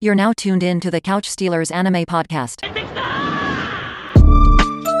You're now tuned in to the Couch Stealers Anime Podcast.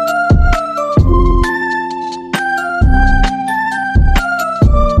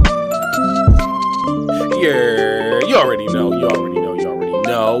 Yeah, you already know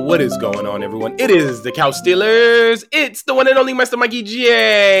what is going on, everyone. It is the Couch Stealers. It's the one and only Master Mikey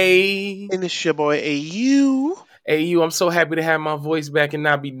J. And it's your boy AU. AU, I'm so happy to have my voice back and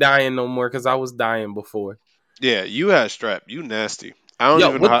not be dying no more because I was dying before. Yeah, you had strep. You nasty. I don't Yo,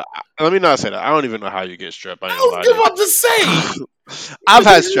 even know how. Let me not say that. I don't even know how you get strep. I ain't I gonna was lie about to say. I've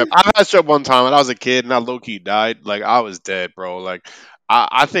had strep. I've had strep one time when I was a kid and I low key died. Like I was dead, bro. Like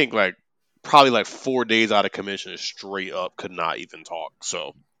I think like probably like 4 days out of commission straight up could not even talk.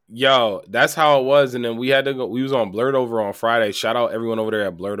 So Yo, that's how it was. And then we had to go. We was on Blurred Over on Friday. Shout out everyone over there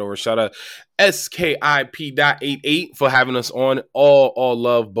at Blurred Over. Shout out SKIP.88 for having us on. All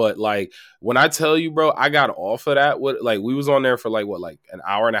love. But like when I tell you, bro, I got off of that. We was on there for like an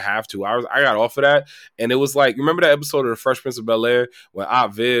hour and a half, 2 hours. I got off of that. And it was like, remember that episode of The Fresh Prince of Bel-Air when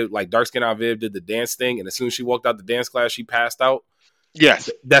Aunt Viv, like dark skin Aunt Viv, did the dance thing, and as soon as she walked out the dance class, she passed out? yes.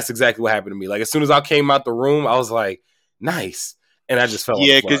 That's exactly what happened to me. Like as soon as I came out the room, I was like, nice. And I just fell on the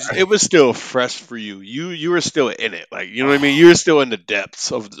Yeah, floor. because it was still fresh for you. You were still in it. Like you know what I mean. You were still in the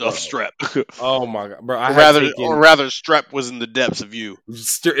depths of strep. Oh my god, bro! Or rather, strep was in the depths of you.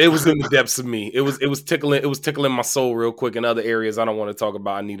 It was in the depths of me. It was tickling. It was tickling my soul real quick in other areas I don't want to talk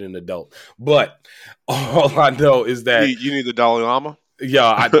about. I need an adult, but all I know is that You need the Dalai Lama.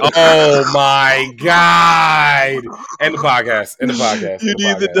 Yeah. Oh my god! End the podcast. End the podcast. You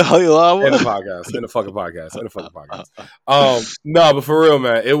need the Dalai Lama. End the podcast. End the fucking podcast. End the fucking podcast. No, but for real,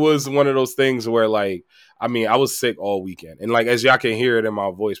 man, it was one of those things where, like, I mean, I was sick all weekend, and like as y'all can hear it in my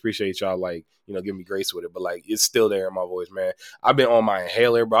voice, appreciate y'all, like, you know, give me grace with it, but like it's still there in my voice, man. I've been on my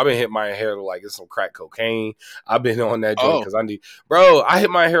inhaler, bro. I've been hitting my inhaler like it's some crack cocaine. I've been on that joint because I need, bro. I hit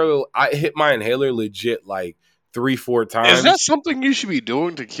my inhaler legit like 3-4 times. Is that something you should be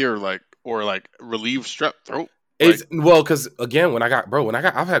doing to cure or relieve strep throat? It's well, because again, I've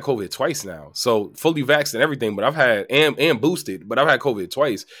had COVID twice now, so fully vaxxed and everything, but I've had and boosted, but I've had COVID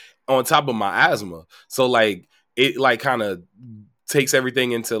twice on top of my asthma. So like it like kind of takes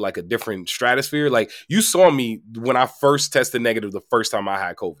everything into like a different stratosphere. Like you saw me when I first tested negative the first time I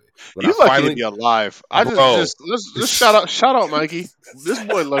had COVID. You're lucky to be alive. Let's shout out Mikey. This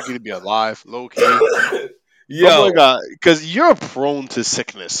boy lucky to be alive, low key. Yo, oh my god, because you're prone to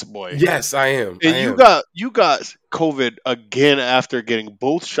sickness, boy. Yes, I am. And you got COVID again after getting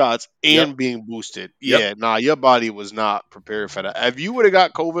both shots and being boosted. Yep. Yeah, nah, your body was not prepared for that. If you would have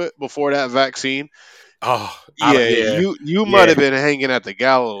got COVID before that vaccine, you might have been hanging at the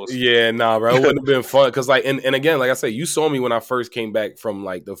gallows. Yeah, nah, bro, it wouldn't have been fun because like, and again, like I said, you saw me when I first came back from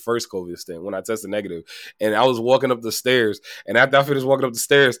like the first COVID stint when I tested negative, and I was walking up the stairs, and after I finished walking up the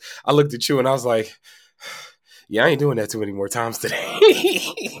stairs, I looked at you and I was like, yeah, I ain't doing that too many more times today.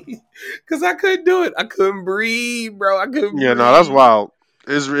 Because I couldn't do it. I couldn't breathe, bro. I couldn't breathe. Yeah, no, that's wild.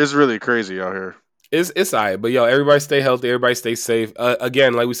 It's really crazy out here. It's all right. But, yo, everybody stay healthy. Everybody stay safe.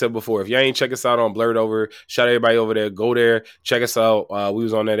 Again, like we said before, if y'all ain't check us out on Blurred Over, shout out everybody over there. Go there. Check us out. We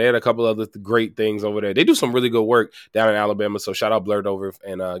was on there. They had a couple other great things over there. They do some really good work down in Alabama. So, shout out Blurred Over.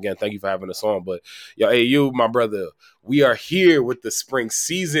 And, again, thank you for having us on. But, yo, hey, you, my brother, we are here with the spring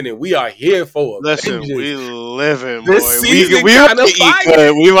season, and we are here for a Listen, we living, this boy. Season we kind of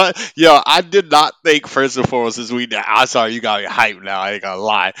fire. Yo, I did not think first and foremost since I'm sorry, you got me hyped now. I ain't gonna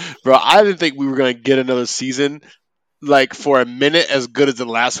lie, bro. I didn't think we were gonna get another season like for a minute as good as the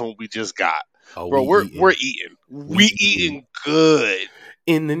last one we just got. Bro, we're eating. We eating good.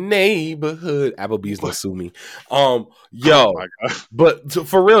 In the neighborhood, Applebee's don't sue me. Yo, but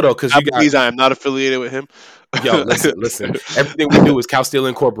for real though, because I am not affiliated with him. Yo, listen. Everything we do is Cow Steel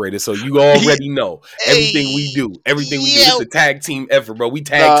Incorporated, so you already know everything we do. Everything we do. It's a tag team effort, bro. We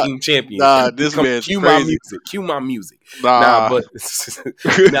tag team champions. Nah, this man's crazy. Cue my music. But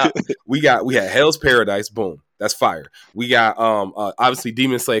we had Hell's Paradise. Boom. That's fire. We got obviously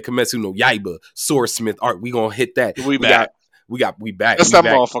Demon Slayer, Kimetsu no Yaiba, Swordsmith Art. We gonna hit that. We back. That's that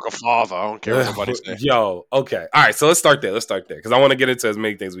motherfucker father. I don't care what nobody says. Yo, okay. All right, so let's start there. Because I want to get into as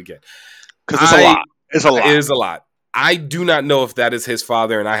many things we can. Because it's a lot. It is a lot. I do not know if that is his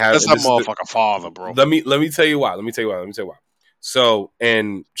father, and I have. That's that motherfucker father, bro. Let me tell you why. So,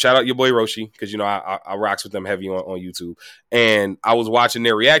 and shout out your boy Roshi, because you know I rocks with them heavy on YouTube, and I was watching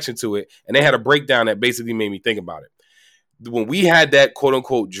their reaction to it, and they had a breakdown that basically made me think about it. When we had that quote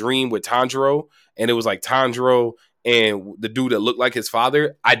unquote dream with Tanjiro, and it was like Tanjiro and the dude that looked like his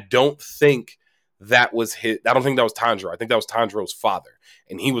father, I don't think that was Tanjiro. I think that was Tanjiro's father,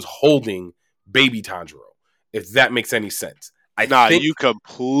 and he was holding baby Tanjiro, if that makes any sense. Nah, think you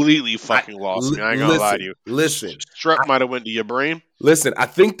completely fucking lost me. I ain't gonna lie to you. listen. Strep might have went to your brain. Listen, I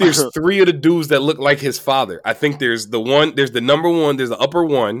think there's three of the dudes that look like his father. I think there's the number one, there's the upper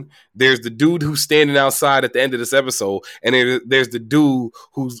one, there's the dude who's standing outside at the end of this episode, and there's the dude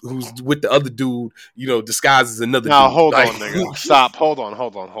who's with the other dude, disguised as another Now dude. hold Like, on, nigga. Stop. Hold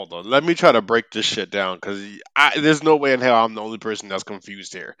on. Let me try to break this shit down because there's no way in hell I'm the only person that's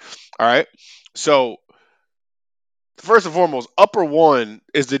confused here. All right. So first and foremost, upper one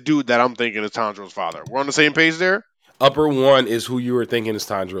is the dude that I'm thinking is Tanjiro's father. We're on the same page there. Upper one is who you were thinking is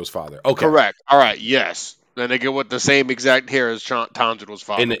Tanjiro's father. Okay. Correct. All right. Yes. Then they get with the same exact hair as Tanjiro's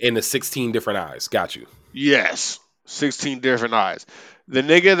father. In the 16 different eyes. Got you. Yes. 16 different eyes. The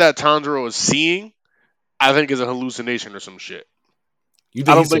nigga that Tanjiro is seeing, I think is a hallucination or some shit. You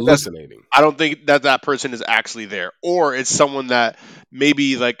think he's hallucinating? I don't think that person is actually there, or it's someone that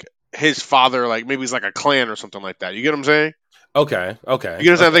maybe like his father, like maybe it's like a clan or something like that. You get what I'm saying? Okay. You get what I'm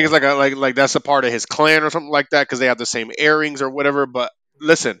saying? I think it's like that's a part of his clan or something like that because they have the same earrings or whatever. But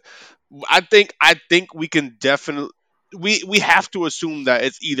listen, I think we can definitely we have to assume that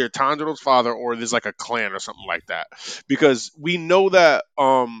it's either Tanjiro's father or there's like a clan or something like that because we know that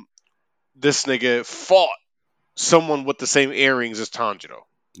this nigga fought someone with the same earrings as Tanjiro.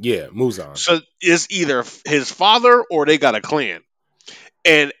 Yeah, Muzan. So it's either his father or they got a clan.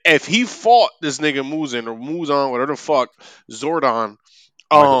 And if he fought this nigga Muzan or Muzan, whatever the fuck, Zordon,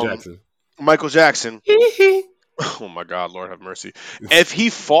 Michael Jackson. Oh my God, Lord have mercy. If he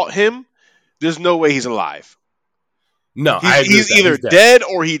fought him, there's no way he's alive. No, he's either dead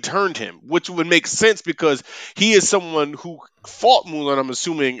or he turned him, which would make sense because he is someone who fought Mulan, I'm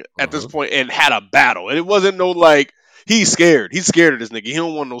assuming, at this point and had a battle. And it wasn't no like, he's scared. He's scared of this nigga. He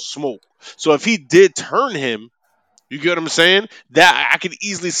don't want no smoke. So if he did turn him, you get what I'm saying? That I could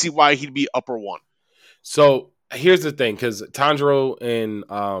easily see why he'd be upper one. So here's the thing, because Tanjiro and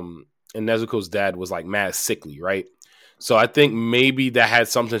Nezuko's dad was like mad sickly, right? So I think maybe that had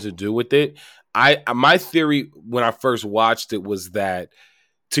something to do with it. My theory when I first watched it was that,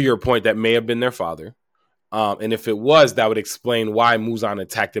 to your point, that may have been their father. And if it was, that would explain why Muzan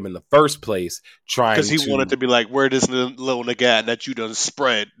attacked him in the first place, because he wanted to be like, where this little nigga at that you done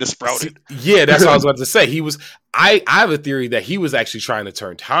sprouted. Yeah, that's what I was about to say. He was. I have a theory that he was actually trying to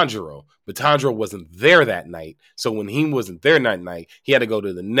turn Tanjiro, but Tanjiro wasn't there that night. So when he wasn't there that night, he had to go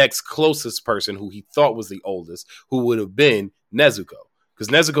to the next closest person who he thought was the oldest, who would have been Nezuko. Because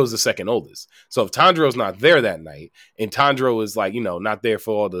Nezuko is the second oldest. So if Tanjiro's not there that night, and Tanjiro is like, not there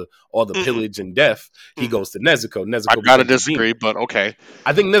for all the pillage and death, he goes to Nezuko. I gotta disagree, but okay.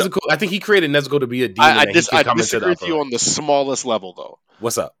 I think he created Nezuko to be a demon. I disagree with you on the smallest level, though.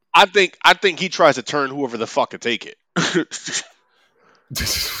 What's up? I think he tries to turn whoever the fuck could take it.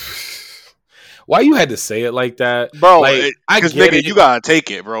 Why you had to say it like that, bro? Because nigga, you gotta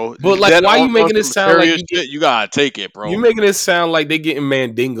take it, bro. But like, why you making it sound like you gotta take it, bro? You making it sound like they getting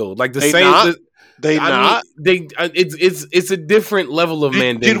mandingoed, like the they same. Not? They not. It's a different level of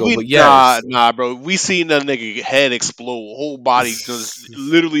mandingo. But yes, nah, bro. We seen that nigga head explode, whole body just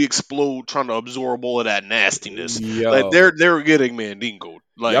literally explode, trying to absorb all of that nastiness. Yo. Like they're getting mandingoed.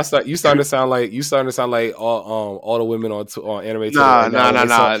 Like you starting to sound like all the women on anime. Nah. When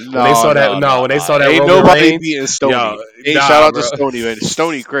they saw that, ain't Roman nobody Reigns, beating Stony. Shout out to Stony, man.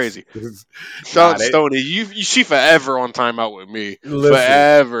 Stony crazy. Shout out to Stony. She forever on timeout with me.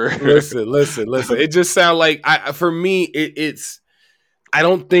 Forever. Listen. It just sounds like for me, it's. I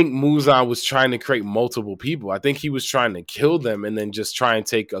don't think Muzan was trying to create multiple people. I think he was trying to kill them and then just try and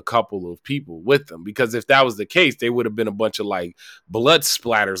take a couple of people with them. Because if that was the case, they would have been a bunch of like blood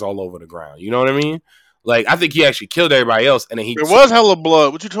splatters all over the ground. You know what I mean? Like, I think he actually killed everybody else, and then There was hella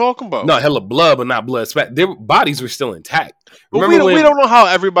blood. What you talking about? No, hella blood, but not blood. Their bodies were still intact. But we don't know how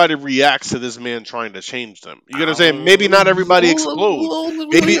everybody reacts to this man trying to change them. You know what I'm saying? Maybe not everybody explodes.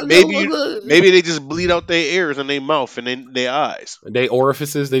 Maybe they just bleed out their ears and their mouth and their eyes. They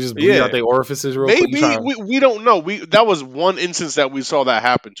orifices. They just bleed out their orifices real quick. Maybe we don't know. That was one instance that we saw that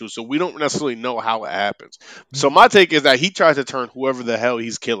happen to, so we don't necessarily know how it happens. So my take is that he tries to turn whoever the hell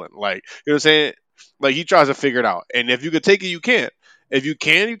he's killing. Like, you know what I'm saying? Like, he tries to figure it out. And if you could take it, you can't. If you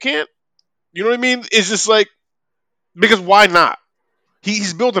can, you can't. You know what I mean? It's just like, because why not?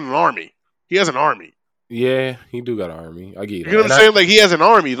 He's building an army. He has an army. Yeah, he do got an army. I get it. You know what I'm saying? Like, he has an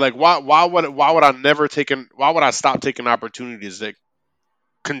army. Like, why would I stop taking opportunities to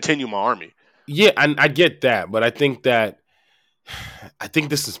continue my army? Yeah, I get that, but I think this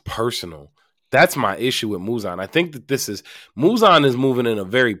is personal. That's my issue with Muzan. I think that Muzan is moving in a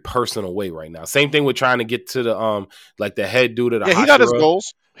very personal way right now. Same thing with trying to get to the like the head dude of the Hashira. He got his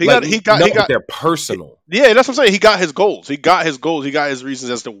goals. He Like got he got no, he but got they're personal. Yeah, that's what I'm saying. He got his goals. He got his goals. He got his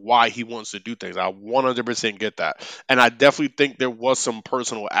reasons as to why he wants to do things. I 100% get that. And I definitely think there was some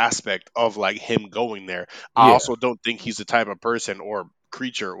personal aspect of like him going there. I Yeah. also don't think he's the type of person or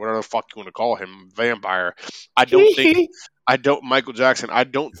creature, whatever the fuck you want to call him, vampire. I don't think I don't Michael Jackson. I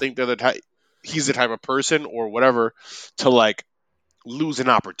don't think they're the type he's the type of person or whatever to like lose an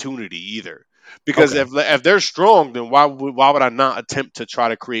opportunity either. Because Okay. if they're strong, then why would I not attempt to try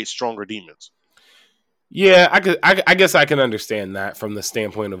to create stronger demons? Yeah, I guess I can understand that from the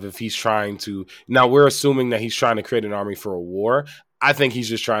standpoint of if he's trying to. Now we're assuming that he's trying to create an army for a war. I think he's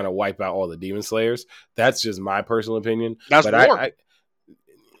just trying to wipe out all the demon slayers. That's just my personal opinion. That's But war.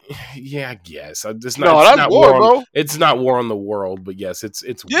 Yeah, I guess it's not. No, It's that's not war, war on. bro. It's not war on the world. But yes, it's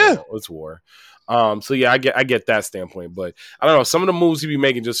Yeah. war. It's war. So yeah, I get that standpoint, but I don't know. Some of the moves he be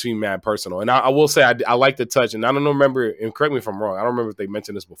making just seem mad personal, and I will say I like the touch, and I don't remember. And correct me if I'm wrong. I don't remember if they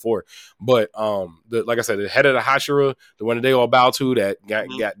mentioned this before, but like I said, the head of the Hashira, the one that they all bow to, that got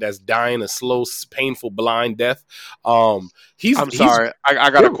that's dying a slow, painful, blind death. I'm sorry. I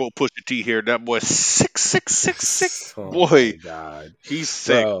got to quote Pusha T here. That boy 6'6". Oh Boy, my God, he's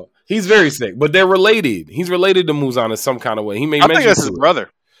sick. bro, he's very sick, but they're related. He's related to Muzan in some kind of way. He made I mention think that's to his it. brother.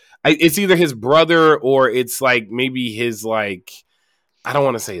 It's either his brother or it's like maybe his like I don't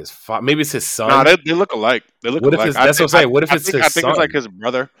want to say his father. Maybe it's his son. Nah, they look alike. They look What if alike. it's, that's what I'm saying? What if it's his I think son? it's like his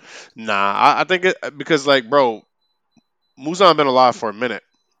brother. Nah, I think it because like bro, Muzan been alive for a minute.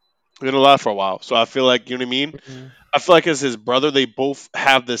 Been alive for a while, so I feel like you know what I mean. I feel like as his brother, they both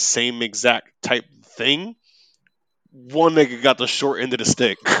have the same exact type thing. One nigga got the short end of the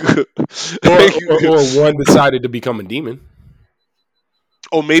stick. or one decided to become a demon.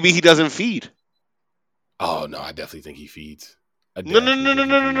 Or maybe he doesn't feed. Oh no, I definitely think he feeds. No.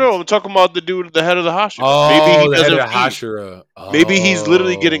 I'm talking about the dude, the head of the Hashira. Oh, Maybe he the head of doesn't the feed. Hashira. Maybe he's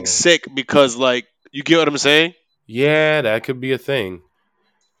literally getting Oh. sick because, like, you get what I'm saying? Yeah, that could be a thing.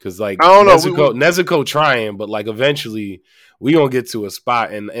 Because like I don't know. Nezuko trying, but like eventually we gonna get to a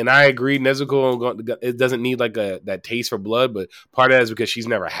spot, and I agree. Nezuko it doesn't need like that taste for blood, but part of that is because she's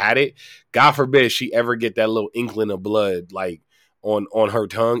never had it. God forbid she ever get that little inkling of blood like on her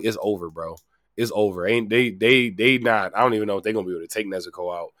tongue. It's over, bro. It's over. Ain't they not? I don't even know if they're gonna be able to take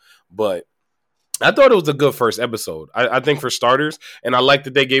Nezuko out, but. I thought it was a good first episode. I think for starters, and I like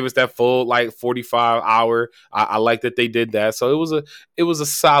that they gave us that full like 45 hour. I like that they did that. So it was a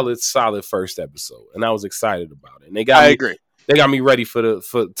solid first episode, and I was excited about it. And I agree. They got me ready for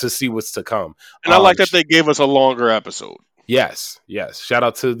to see what's to come. And I like that they gave us a longer episode. Yes. Shout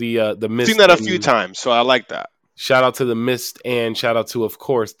out to the Mist. I've seen that a few times, so I like that. Shout out to the Mist, and shout out to, of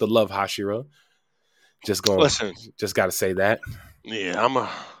course, the Love Hashira. Just got to say that. Yeah, I'm a.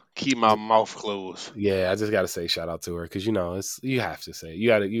 Keep my mouth closed. Yeah, I just gotta say shout out to her because you know you have to say you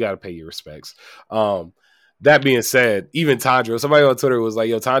gotta pay your respects. That being said, even Tandro, somebody on Twitter was like,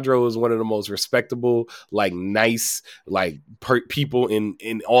 "Yo, Tandro is one of the most respectable, like nice, like people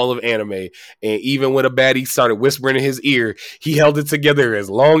in all of anime." And even when a baddie started whispering in his ear, he held it together as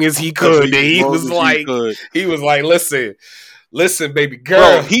long as he could. And he was like, Listen, baby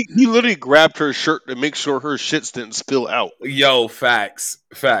girl. Bro, he literally grabbed her shirt to make sure her shits didn't spill out. Yo, facts.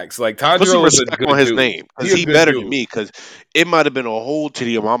 Like Tandro Put some was a respect good on his dude. name because he better than me. Because it might have been a whole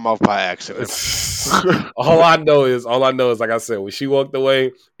titty in my mouth by accident. all I know is, like I said, when she walked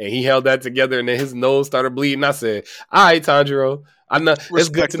away and he held that together, and then his nose started bleeding. I said, "All right, Tandro, I know it's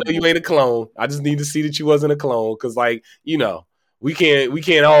good to know you ain't a clone. I just need to see that you wasn't a clone because, like, you know, we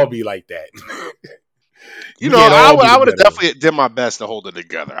can't all be like that." You know, I would have definitely did my best to hold it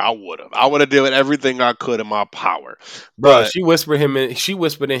together. I would have did everything I could in my power. Bro, she whispered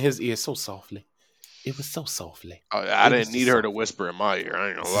in his ear so softly. It was so softly. I didn't need her to whisper in my ear. I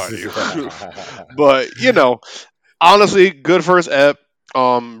ain't gonna lie to you. But you know, honestly, good first ep.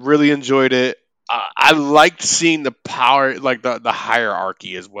 Really enjoyed it. I liked seeing the power, like the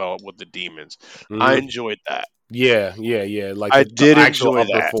hierarchy as well with the demons. Mm-hmm. I enjoyed that. Yeah. Like I did enjoy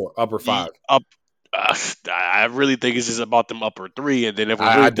that. Upper five. I really think it's just about them upper three, and then if we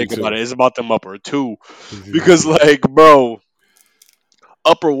really think about it, it's about them upper two. Because, like, bro,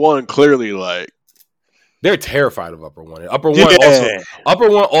 upper one clearly, like, they're terrified of upper one. Upper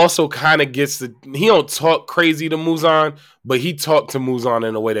one also kind of gets he don't talk crazy to Muzan, but he talked to Muzan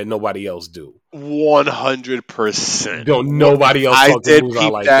in a way that nobody else do. 100%. Don't nobody else. I talk did to Muzan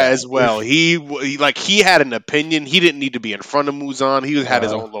peep like that as well. He had an opinion. He didn't need to be in front of Muzan. He had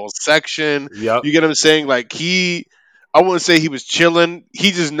his own little section. Yep. You get what I'm saying? Like I wouldn't say he was chilling.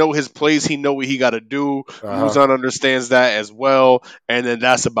 He just know his place. He know what he got to do. Uh-huh. Muzan understands that as well, and then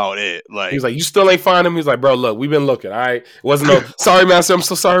that's about it. He Like, was like, "You still ain't find him." He's like, "Bro, look, we've been looking. All right, it wasn't no sorry, master. I'm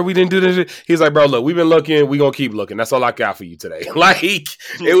so sorry we didn't do this." He's like, "Bro, look, we've been looking. We gonna keep looking. That's all I got for you today." Like,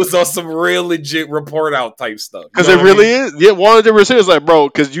 it was on some real legit report out type stuff. because it really is. Yeah, 100%. Is like, bro,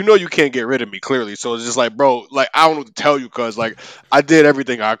 because you know you can't get rid of me clearly. So it's just like, bro, like I don't know what to tell you because like I did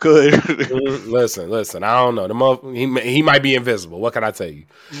everything I could. Listen. I don't know. He might be invisible. What can I tell you?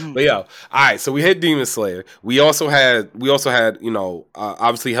 But yo, all right. So we hit Demon Slayer. We also had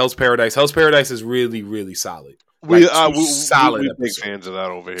obviously Hell's Paradise. Hell's Paradise is really really solid. we Solid we big episodes. fans of that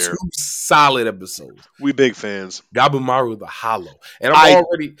over here. 2 solid episodes. We big fans. Gabumaru the Hollow. And I'm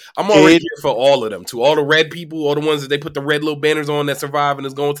already here for all of them. To all the red people, all the ones that they put the red little banners on that survive and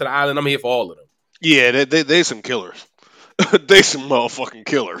is going to the island, I'm here for all of them. Yeah, they some killers. They some motherfucking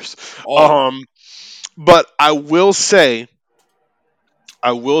killers. All But I will say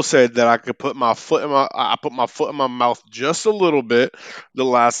that I could put my foot in I put my foot in my mouth just a little bit the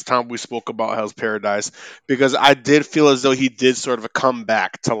last time we spoke about Hell's Paradise because I did feel as though he did sort of come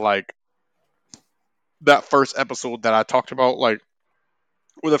back to like that first episode that I talked about, like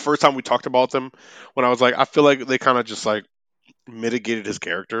or the first time we talked about them when I was like, I feel like they kind of just like mitigated his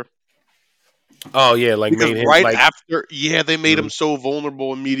character. Oh yeah, like Because made him right like after, yeah, they made him so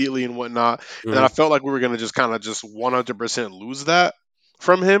vulnerable immediately and whatnot, and then I felt like we were gonna just kind of just 100% lose that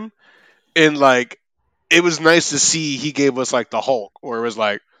from him, and like it was nice to see he gave us like the Hulk, or it was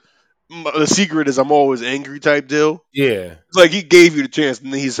like the secret is I'm always angry type deal. yeah. It's like he gave you the chance,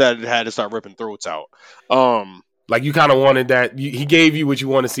 and then he said had to start ripping throats out. Like you kind of wanted that. He gave you what you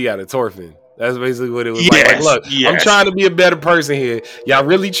want to see out of Torfin. That's basically what it was like. Yes, Look, I'm yes. trying to be a better person here. Y'all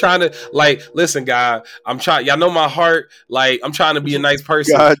really trying to like listen, guy. I'm trying. Y'all know my heart. Like I'm trying to be a nice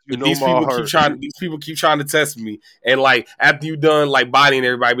person. God, you But know these my people heart. keep trying to test me. And like after you done like bodying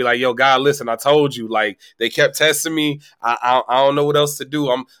everybody, be like, yo, God, listen, I told you. Like they kept testing me. I don't know what else to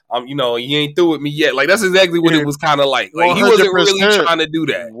do. I'm you ain't through with me yet. Like that's exactly what it was kind of like. Like he wasn't really 100%. trying to do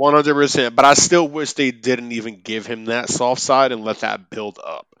that. 100%. But I still wish they didn't even give him that soft side and let that build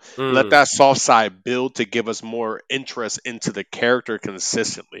up. Let that soft side build to give us more interest into the character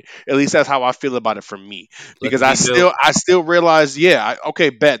consistently. At least that's how I feel about it from me. Let Because the meat build. I still realize, okay,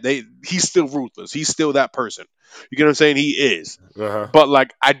 bet he's still ruthless. He's still that person. You get what I'm saying? He is. Uh-huh. But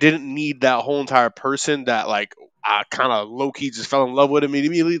like I didn't need that whole entire person that like I kind of low key just fell in love with him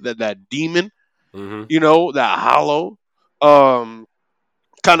immediately. That demon, that hollow, kind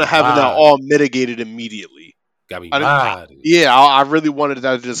of having that all mitigated immediately. Got me I mad. I really wanted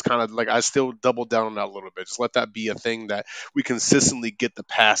that to just kind of like I still doubled down on that a little bit. Just let that be a thing that we consistently get the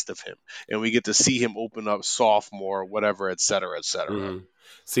past of him and we get to see him open up sophomore, whatever, et cetera, et cetera.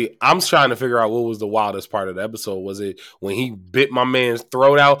 See, I'm trying to figure out what was the wildest part of the episode. Was it when he bit my man's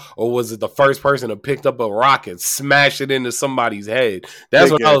throat out, or was it the first person to pick up a rock and smash it into somebody's head?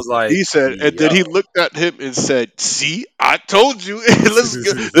 That's what I was like. He said, and then he looked at him and said, "See, I told you.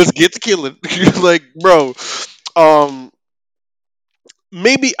 let's get to killing." Like, bro,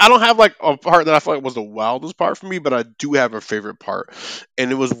 maybe I don't have like a part that I feel like was the wildest part for me, but I do have a favorite part,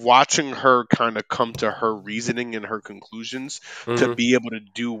 and it was watching her kind of come to her reasoning and her conclusions to be able to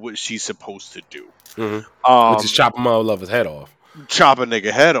do what she's supposed to do, which is chop a motherfucker's head off, chop a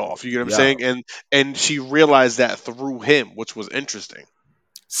nigga head off. You get what I'm saying? And she realized that through him, which was interesting.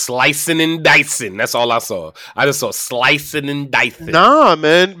 Slicing and dicing. That's all I saw. I just saw slicing and dicing. Nah,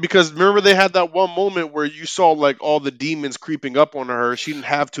 man, because remember they had that one moment where you saw like all the demons creeping up on her. She didn't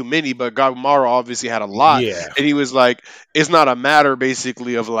have too many, but Gagumara obviously had a lot. Yeah. And he was like, it's not a matter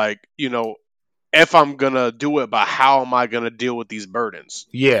basically of like, if I'm gonna do it, but how am I gonna deal with these burdens?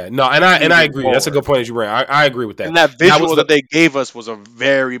 Yeah, no, and I agree. That's a good point that you bring. I agree with that. And that visual that they gave us was a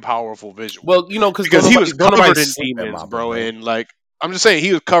very powerful visual. Well, because he was covered in demons, bro, and like I'm just saying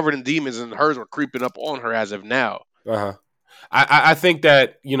he was covered in demons, and hers were creeping up on her as of now. I think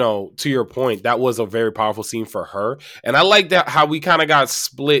that, to your point, that was a very powerful scene for her, and I like that how we kind of got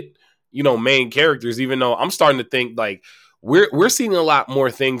split, main characters. Even though I'm starting to think like we're seeing a lot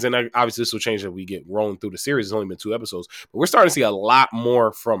more things, and obviously this will change as we get rolling through the series. It's only been 2 episodes, but we're starting to see a lot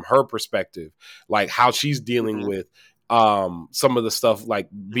more from her perspective, like how she's dealing with some of the stuff, like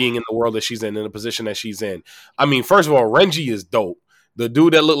being in the world that she's in the position that she's in. I mean, first of all, Renji is dope. The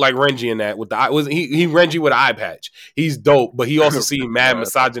dude that looked like Renji in that with the eye was he Renji with an eye patch. He's dope, but he also seems mad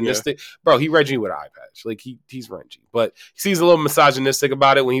misogynistic. Yeah. Bro, he Renji with an eye patch. Like he's Renji. But he seems a little misogynistic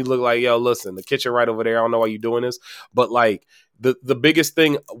about it when he looked like, yo, listen, the kitchen right over there. I don't know why you're doing this. But like the biggest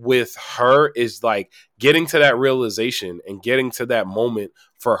thing with her is like getting to that realization and getting to that moment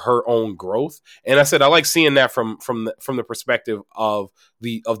for her own growth. And I said I like seeing that from the perspective of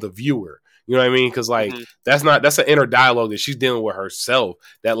the viewer. You know what I mean? Because like Mhm. that's an inner dialogue that she's dealing with herself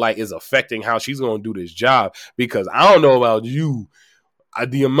that like is affecting how she's going to do this job. Because I don't know about you,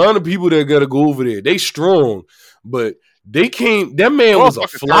 the amount of people that are gonna go over there, they strong, but they came. That man was a Motherfucker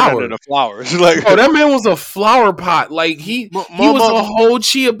turned flower. into flowers. Like, Bro, that man was a flower pot. Like he was a mother- whole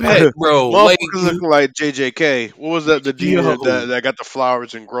chia pet, bro. Like motherfucker looking like JJK. What was that? The demon yo, that got the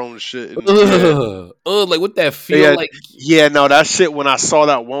flowers and grown shit. And yeah. like what that feel Yeah, like? yeah, no, that shit. When I saw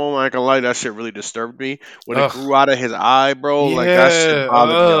that one, I ain't gonna lie, that shit really disturbed me. When it Ugh, grew out of his eye, bro, like that shit yeah,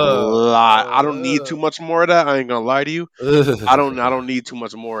 bothered me a lot. I don't need too much more of that. I ain't gonna lie to you. I don't need too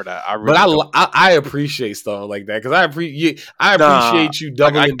much more of that. I But really don't. I appreciate stuff like that because I Nah, appreciate you I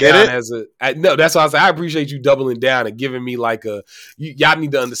doubling get down it. no, that's why I say I appreciate you doubling down and giving me like y'all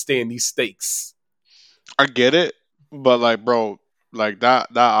need to understand these stakes. I get it. But like, bro, like that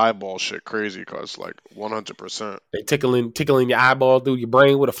eyeball shit crazy. Cause like 100%. They tickling your eyeball through your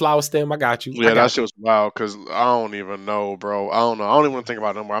brain with a flower stem. I got you. I Yeah, that got shit you. was wild. Cause I don't even know, bro. I don't know. I don't even want to think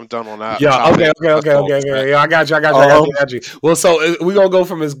about it no more. I'm done on that Yeah. topic. That's all I'm saying. Yeah, I got you. Um, I got you. Well, so we gonna go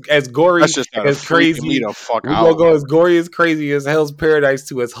from as that's gory just as freaking me crazy. the fuck We gonna out. go as gory as crazy as Hell's Paradise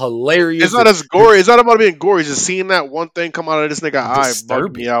to as It's hilarious not and as gory. It's not about being gory. It's just seeing that one thing come out of this nigga eye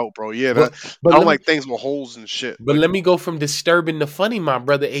bugged me disturbing. out, bro. Yeah, But that but I don't let me like things with holes and shit. But Like, let me go from disturbing to funny, my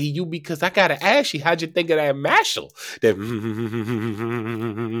brother AU, because I gotta ask you, how'd you think of that Mashal? That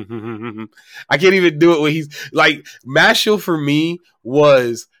I can't even do it when he's like Mashal for me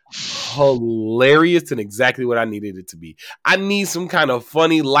was hilarious and exactly what I needed it to be. I need some kind of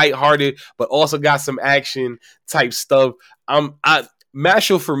funny, lighthearted, but also got some action type stuff. I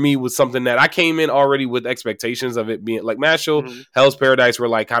Mashal for me was something that I came in already with expectations of it being like Mashal, mhm, Hell's Paradise were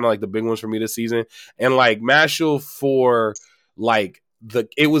like kind of like the big ones for me this season, and like Mashal for like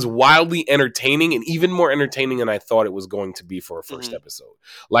it was wildly entertaining and even more entertaining than I thought it was going to be for a first mhm, episode.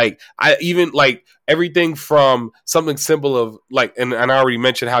 Like I even like everything from something simple of like and I already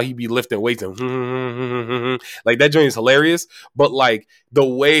mentioned how he be lifting weights and like that joint is hilarious, but like the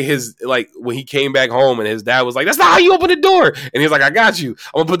way his like when he came back home and his dad was like, "That's not how you open the door," and he's like, "I got you.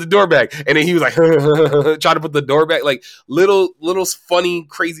 I'm gonna put the door back," and then he was like, trying to put the door back. Like little funny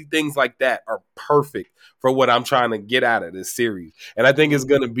crazy things like that are perfect for what I'm trying to get out of this series. And I think it's mhm.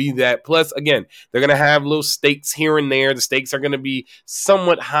 going to be that. Plus, again, they're going to have little stakes here and there. The stakes are going to be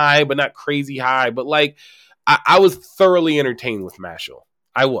somewhat high, but not crazy high. But like, I was thoroughly entertained with Mashal.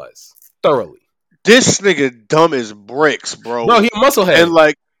 I was thoroughly. This nigga dumb as bricks, Bro, bro. he a musclehead. And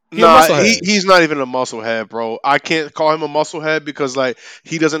like, He a nah, musclehead. he's not even a musclehead, bro. I can't call him a musclehead because like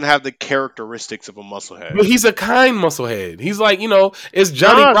he doesn't have the characteristics of a musclehead. But he's a kind musclehead. He's like, it's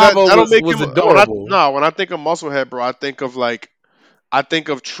Johnny Nah, Bravo that'll make was him. adorable. When I think of musclehead, bro, I think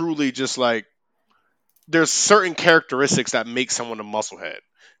of truly just like there's certain characteristics that make someone a musclehead.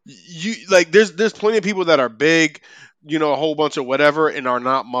 You like there's plenty of people that are big, a whole bunch of whatever, and are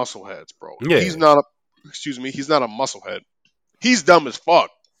not muscleheads, bro. He's Yeah. not a excuse me, he's not a musclehead. He's dumb as fuck.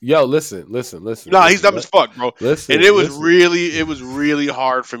 Yo, listen. Nah, he's dumb as fuck, bro. And Listen. it was really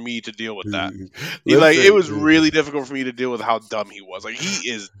hard for me to deal with that. It was Listen. really difficult for me to deal with how dumb he was. Like he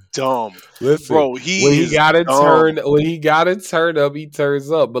is dumb, Listen, bro. He is dumb. when he got to turn up, he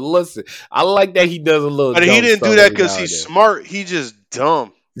turns up. But listen, I like that he does a little But he dumb didn't do stuff that every because now and he's then. smart. He just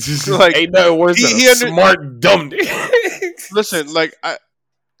dumb. Like Ain't nothing worse than a he under smart dumb nigga. listen.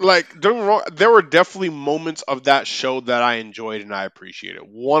 Don't get me wrong, there were definitely moments of that show that I enjoyed and I appreciated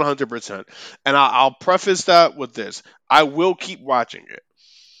 100%. And I'll preface that with this: I will keep watching it,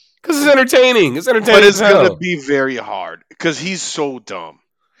 Because it's entertaining. It's but entertaining as it's gonna hell. be very hard because he's so dumb.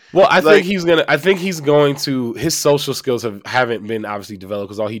 Well, Like, I think he's going to. His social skills haven't been obviously developed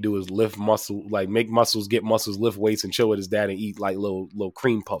because all he do is lift muscle, like make muscles, get muscles, lift weights, and chill with his dad and eat like little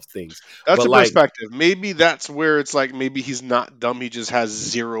cream puff things. that's But a like perspective. Maybe that's where it's like maybe he's not dumb. He just has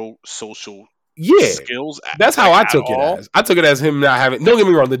zero social yeah, skills, that's how like I at took it all. as. I took it as him not having. Don't get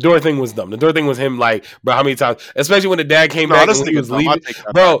me wrong. The door thing was dumb. The door thing was him like, bro, how many times? Especially when the dad came No, back this and when he nigga was dumb. I leaving, take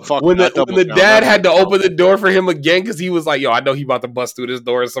that back. bro. Fuck When that. the Double down. dad That had nigga to dumb. open the door for him again because he was like, yo, I know he about to bust through this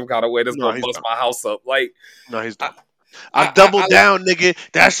door in some kind of way that's No, gonna he's bust dumb. my house up. Like, No, he's I, dumb. I I doubled down, nigga.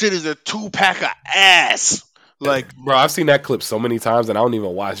 That shit is a 2 pack of ass. Like, bro, I've seen that clip so many times and I don't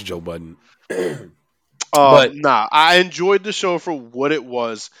even watch Joe Budden. But Nah, I enjoyed the show for what it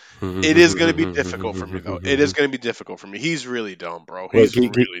was. It is going to be difficult for me though. It is going to be difficult for me. He's really dumb, bro. wait, He's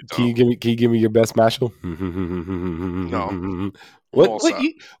really can dumb. you give me your best Mashal? No, What Molsa.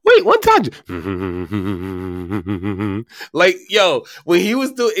 you wait one time? Like yo, when he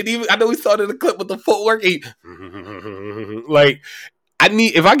was doing it, even I know we saw it in the clip with the footwork. Like I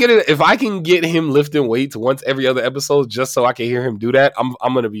need if I can get him lifting weights once every other episode just so I can hear him do that, I'm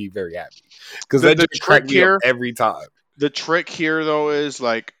gonna be very happy because that The just cracked trick me up here, every time. the trick here though is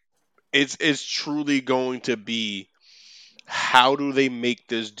like it's truly going to be how do they make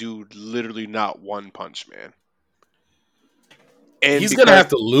this dude literally not One Punch Man? And He's gonna because have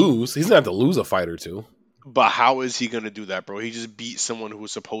to lose. He's gonna have to lose a fight or two. But how is he going to do that, bro? He just beat someone who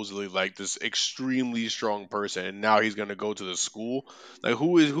was supposedly like this extremely strong person, and now he's going to go to the school. Like,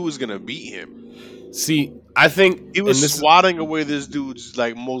 who is going to beat him? See, I think, He was and this is swatting away this dude's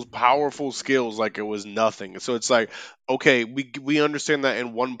like most powerful skills like it was nothing. So it's like, okay, we understand that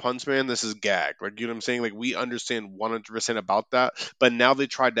in One Punch Man, this is gag. Like, you know what I'm saying? Like, we understand 100% about that. But now they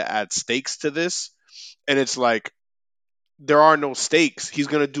tried to add stakes to this, and it's like there are no stakes. He's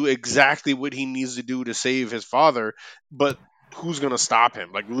going to do exactly what he needs to do to save his father, but who's going to stop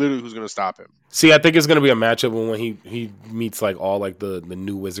him? Like literally who's going to stop him? See, I think it's gonna be a matchup when he meets like all like the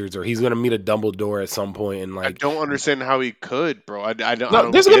new wizards, or he's gonna meet a Dumbledore at some point, and I like don't understand how he could, bro. I no,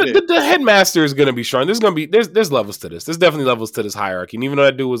 don't there's get gonna it. the headmaster is gonna be strong. There's gonna be there's levels to this. There's definitely levels to this hierarchy, and even though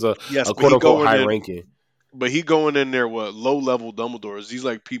that dude was Yes, a but quote unquote high ranking. he going in there with low level Dumbledores. These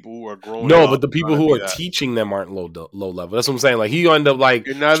like people who are growing No, up but the people trying to who be are that. teaching them aren't low level. That's what I'm saying. Like he end up like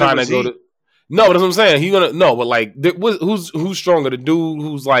And neither trying to was go he. to. No, but that's what I'm saying. He gonna no, but like who's stronger, the dude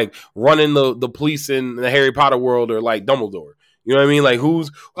who's like running the police in the Harry Potter world, or like Dumbledore? You know what I mean? Like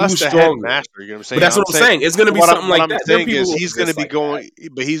That's who's the stronger? headmaster. You know what I'm But saying? that's what I'm I'm saying saying. It's gonna be something what like I'm that. There are saying people is who he's going to exist be like that. going,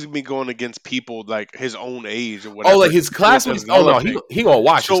 but he's going to be going against people like his own age or Oh, whatever like to his still classmates. Oh no, developing. he gonna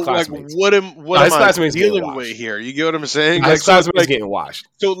watch So his like, classmates. what No, am his I classmates getting dealing with washed. here? You get what I'm saying? No, Like, his so it's classmates like, getting washed.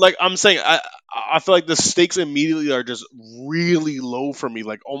 so like I'm saying, I feel like the stakes immediately are just really low for me,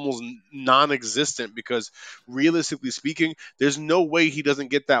 like almost non-existent. Because realistically speaking, there's no way he doesn't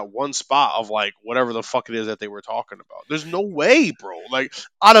get that one spot of like whatever the fuck it is that they were talking about. There's no way, bro. Like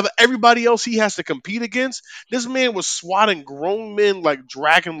out of everybody else he has to compete against, this man was swatting grown men like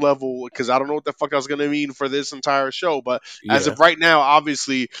dragon level. Because I don't know what the fuck I was gonna mean for this entire show, but as Yeah, of right now,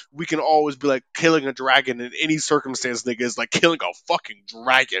 obviously we can always be like killing a dragon in any circumstance, nigga, is like killing a fucking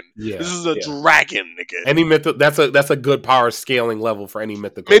dragon. This yeah, is a yeah. dragon, nigga. Any myth that's a good power scaling level for any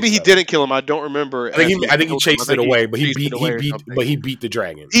mythical Maybe he stuff. didn't kill him. I don't remember if I think he killed him. I chased it think he away, but chased it away or something. he beat the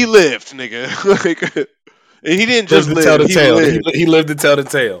dragon. He lived, nigga. Like, and he didn't Lived just to tell live; the he tale. lived. He lived to tell the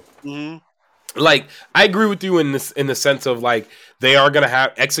tale. Hmm. Like I agree with you in the sense of like they are gonna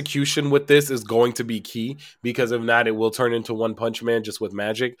have execution with this is going to be key, because if not, it will turn into One Punch Man just with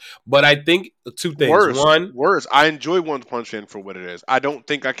magic. But I think two things. Worse, One, worse. I enjoy One Punch Man for what it is. I don't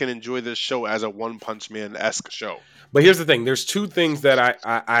think I can enjoy this show as a One Punch Man esque show. but here's the thing. There's two things that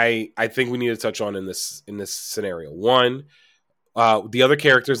I think we need to touch on in this scenario. One, the other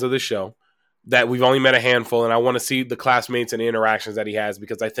characters of the show that we've only met a handful, and I want to see the classmates and the interactions that he has,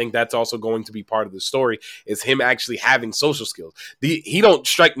 because I think that's also going to be part of the story, is him actually having social skills. He don't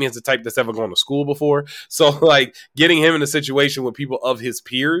strike me as the type that's ever gone to school before, so like getting him in a situation with people of his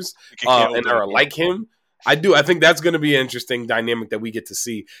peers and are like him, I think that's going to be an interesting dynamic that we get to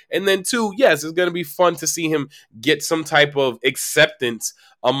see. And then two, yes, it's going to be fun to see him get some type of acceptance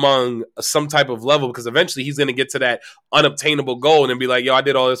among some type of level, because eventually he's going to get to that unobtainable goal and then be like, yo, I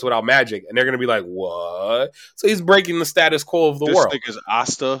did all this without magic. And they're going to be like, what? So he's breaking the status quo of the This world. nigga's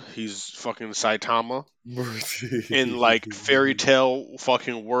Asta. He's fucking Saitama in like fairy tale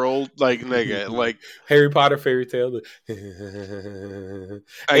fucking world. Like, nigga, like Harry Potter fairy tale. I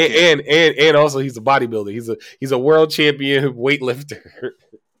can't. And also he's a bodybuilder. He's a world champion weightlifter.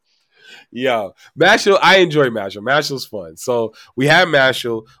 Yo, Mashal, I enjoy Mashal. Mashal's fun. So we had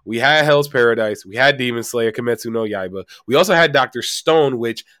Mashal, we had Hell's Paradise, we had Demon Slayer, Kimetsu no Yaiba. We also had Dr. Stone,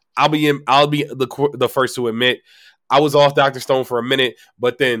 which I'll be the first to admit, I was off Dr. Stone for a minute,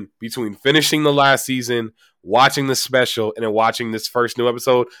 but then between finishing the last season, watching the special, and then watching this first new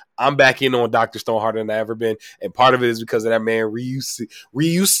episode, I'm back in on Dr. Stone harder than I ever been. And part of it is because of that man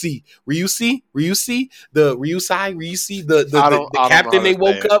Ryusai, the I don't know captain how they to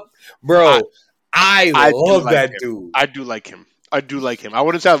say woke it. up. Bro, I I do love like that him. dude. I do like him. I do like him. I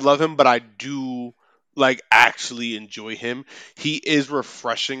wouldn't say I love him, but I do like actually enjoy him. He is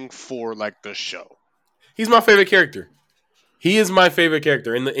refreshing for like the show. He's my favorite character. He is my favorite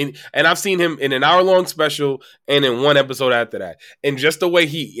character, and I've seen him in an hour-long special and in one episode after that. And just the way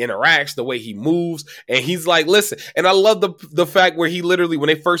he interacts, the way he moves, and he's like, listen. And I love the fact where he literally, when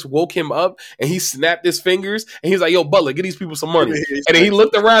they first woke him up, and he snapped his fingers, and he's like, "Yo, Butler, get these people some money." And then he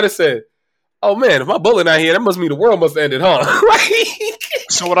looked around and said, "Oh man, if my Butler not here, that must mean the world must have ended, huh?"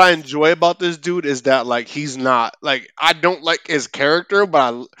 So what I enjoy about this dude is that like he's not like I don't like his character,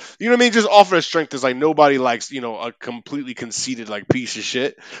 but you know what I mean. Just off of his strength is like nobody likes a completely conceited like piece of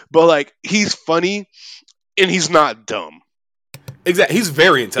shit, but like he's funny and he's not dumb. Exactly, he's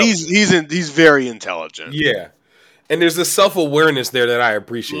very intelligent. He's very intelligent. Yeah. And there's a self-awareness there that I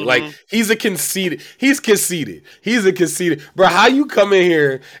appreciate. Mm-hmm. Like, he's conceited. Bro, how you come in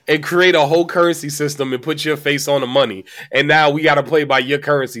here and create a whole currency system and put your face on the money, and now we got to play by your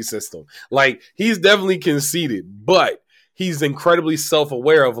currency system? Like, he's definitely conceited, but he's incredibly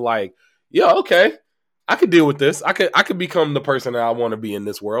self-aware of like, yeah, okay, I could deal with this. I could become the person that I want to be in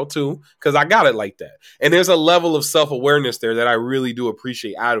this world too, because I got it like that. And there's a level of self-awareness there that I really do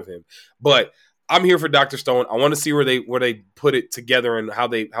appreciate out of him. But I'm here for Dr. Stone. I want to see where they put it together and how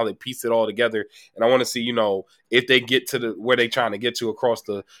they piece it all together. And I want to see, if they get to where they trying to get to across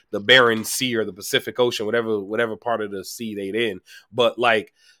the Barren Sea or the Pacific Ocean, whatever part of the sea they're in. But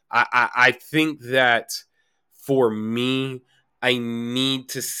like, I think that for me, I need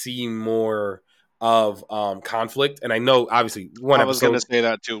to see more of conflict. And I know obviously I was going to say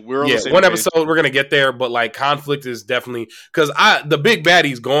that too. We're on the same one page. episode we're gonna get there, but like conflict is definitely because the big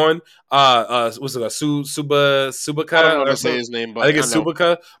baddie's gone. What's it Subaka? I don't know how to say his name, but I think it's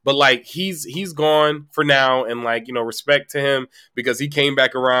Subaka. But like he's gone for now, and like respect to him because he came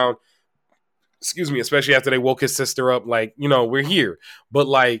back around. Excuse me, especially after they woke his sister up. Like we're here, but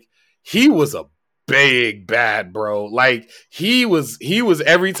like he was a big bad, bro. Like he was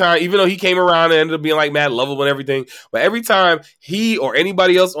every time, even though he came around and ended up being like mad lovable and everything, but every time he or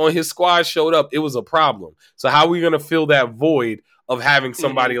anybody else on his squad showed up, it was a problem. So how are we gonna fill that void of having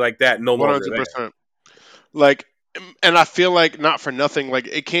somebody like that no longer 100%. There? Like, and I feel like not for nothing, like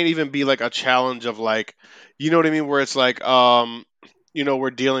it can't even be like a challenge of like, you know what I mean, where it's like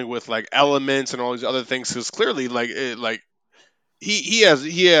we're dealing with like elements and all these other things, because clearly like he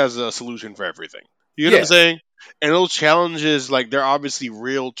has a solution for everything. You know what I'm saying? And those challenges, like they're obviously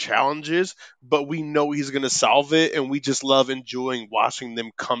real challenges, but we know he's going to solve it, and we just love enjoying watching them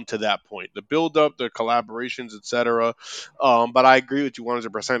come to that point. The build up, the collaborations, etc. But I agree with you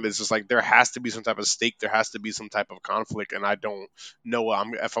 100%. It's just like there has to be some type of stake, there has to be some type of conflict, and I don't know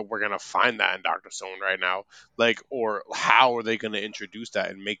if we're going to find that in Dr. Stone right now. Like, or how are they going to introduce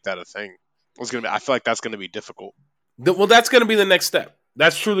that and make that a thing? I feel like that's going to be difficult. Well, that's going to be the next step.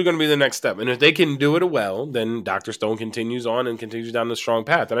 That's truly going to be the next step. And if they can do it well, then Dr. Stone continues on and continues down the strong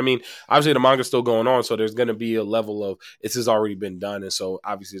path. And I mean, obviously the manga's still going on, so there's going to be a level of this has already been done. And so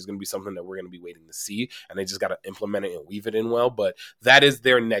obviously it's going to be something that we're going to be waiting to see. And they just got to implement it and weave it in well. But that is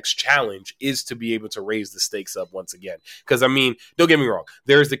their next challenge, is to be able to raise the stakes up once again. Because I mean, don't get me wrong.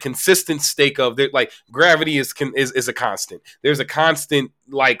 There's the consistent stake of like gravity is a constant. There's a constant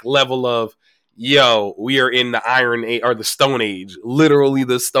like level of, yo, we are in the Iron Age or the Stone Age, literally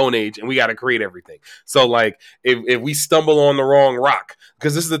the Stone Age, and we got to create everything. So, like, if we stumble on the wrong rock,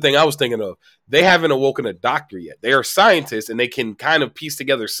 because this is the thing I was thinking of, they haven't awoken a doctor yet. They are scientists, and they can kind of piece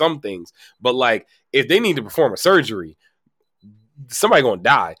together some things. But, like, if they need to perform a surgery, somebody gonna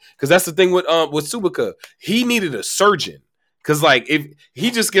die. Because that's the thing with Subaka. He needed a surgeon. Because, like, if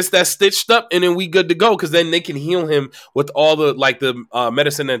he just gets that stitched up and then we good to go, because then they can heal him with all the, like, the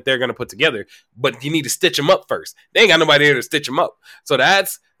medicine that they're going to put together. But you need to stitch him up first. They ain't got nobody there to stitch him up. So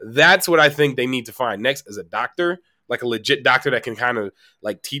that's what I think they need to find next is a doctor, like a legit doctor that can kind of,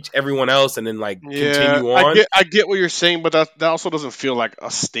 like, teach everyone else and then, like, continue on. I get what you're saying, but that also doesn't feel like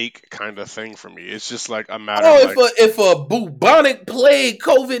a stake kind of thing for me. It's just like a matter of if a bubonic plague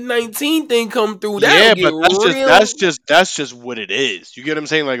COVID-19 thing come through, but that's just what it is. You get what I'm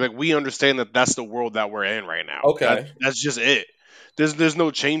saying? Like we understand that that's the world that we're in right now. Okay. That's just it. There's no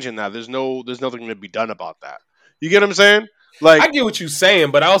change in that. There's nothing to be done about that. You get what I'm saying? Like, I get what you're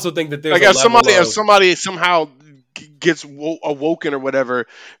saying, but I also think that there's like if somebody somehow gets awoken or whatever,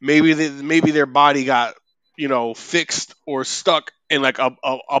 maybe their body got fixed or stuck in like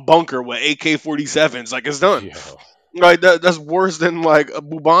a bunker with AK-47s. Like, it's done. Yeah. Like that's worse than like a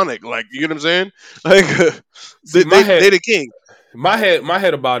bubonic. Like, you get what I'm saying? Like they the king. My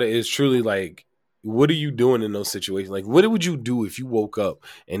head about it is truly like, what are you doing in those situations? Like, what would you do if you woke up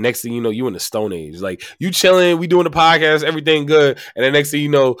and next thing you know, you in the Stone Age? Like, you chilling, we doing the podcast, everything good, and then next thing you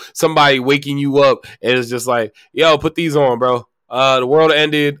know, somebody waking you up and it's just like, yo, put these on, bro. The world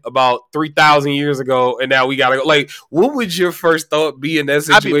ended about 3,000 years ago, and now we gotta go. Like, what would your first thought be in that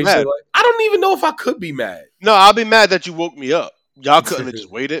I'd be situation? mad. Like, I don't even know if I could be mad. No, I'll be mad that you woke me up. Y'all couldn't have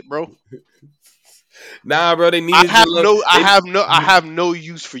just waited, bro. Nah, bro, they needed the look. I have no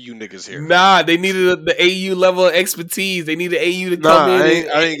use for you niggas here. Nah, they needed the AU level of expertise. They needed AU to come Nah, in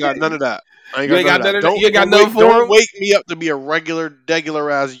I ain't got none of that. I ain't you got ain't none got of that. none of that. You ain't got nothing for Don't him. wake me up to be a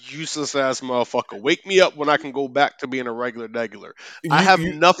regular ass, useless ass motherfucker. Wake me up when I can go back to being a regular. I have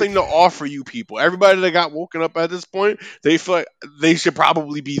You, nothing to offer you people. Everybody that got woken up at this point, they feel like they should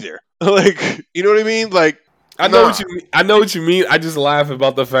probably be there. Like, you know what I mean? Like, I know nah. what you mean. I know what you mean. I just laugh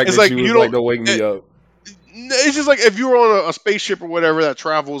about the fact It's that like you you was like, don't. "Don't wake me up." It's just like if you were on a spaceship or whatever that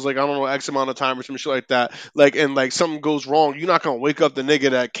travels like I don't know X amount of time or some shit like that, like and like something goes wrong, you're not gonna wake up the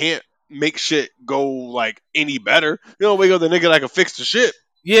nigga that can't make shit go like any better. You don't wake up the nigga that can fix the shit.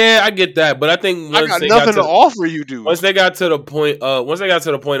 Yeah, I get that, but I think I got nothing to offer you once dudes. they got to the point,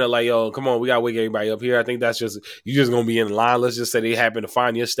 of like, yo, come on, we gotta wake everybody up here. I think that's just you just gonna be in line. Let's just say they happen to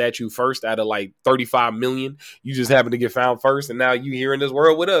find your statue first out of like 35 million. You just happen to get found first, and now you here in this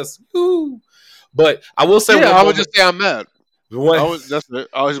world with us. Woo. But I will say Yeah, one I more. would just say I'm mad. One, That's it.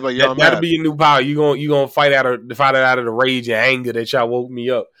 I was just like, yeah, I'm that'll mad. be your new power. You gonna fight it out of the rage and anger that y'all woke me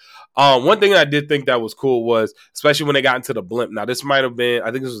up. One thing I did think that was cool was, especially when they got into the blimp. Now, this might have been,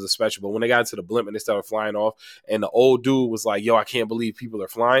 I think this was a special, but when they got into the blimp and they started flying off, and the old dude was like, "Yo, I can't believe people are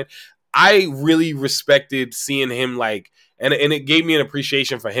flying." I really respected seeing him like, and it gave me an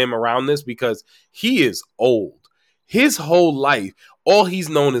appreciation for him around this because he is old. His whole life, all he's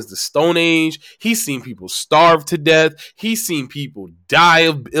known is the Stone Age. He's seen people starve to death. He's seen people die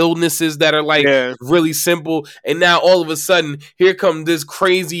of illnesses that are like Yeah, really simple. And now all of a sudden, here comes this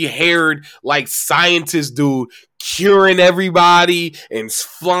crazy haired like scientist dude curing everybody and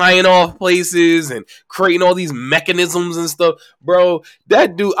flying off places and creating all these mechanisms and stuff. Bro,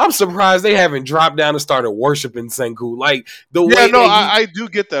 that dude, I'm surprised they haven't dropped down and started worshiping Senku. Like the yeah, way no, that he I do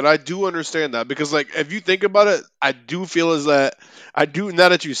get that. I do understand that because like if you think about it, I do feel as that I do now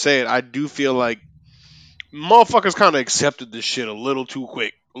that you say it, I do feel like motherfuckers kind of accepted this shit a little too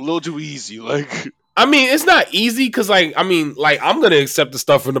quick, a little too easy. Like, I mean, it's not easy because, like, I mean, like, I'm gonna accept the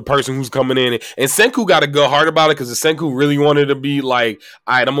stuff from the person who's coming in, and Senku got a good heart about it because the Senku really wanted to be like,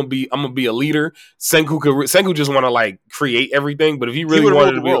 all right, I'm gonna be a leader. Senku just want to like create everything, but if he he really would have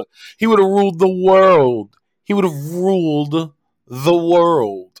wanted ruled to the be, world. he would have ruled the world. He would have ruled the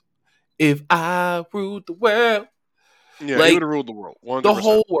world if I ruled the world. Yeah, he would Like have ruled the world, the 100%.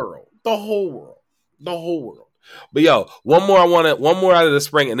 whole world, the whole world, the whole world. But yo, one more out of the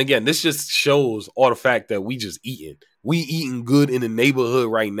spring, and again, this just shows all the fact that we eating good in the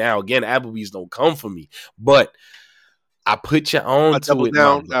neighborhood right now. Again, Applebee's don't come for me, but I put you I on to double it, my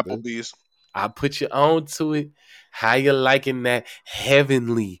down, brother. Applebee's. I put you on to it. How you liking that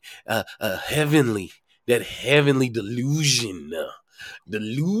heavenly, that heavenly delusion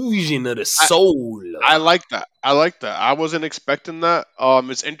of the I soul. I like that. I like that. I wasn't expecting that.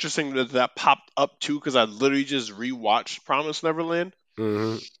 It's interesting that that popped up too because I literally just rewatched Promise Neverland.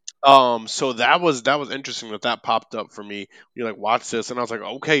 Mm-hmm. So that was interesting that that popped up for me. You like watch this, and I was like,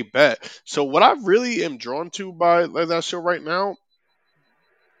 okay, bet. So what I really am drawn to by like that show right now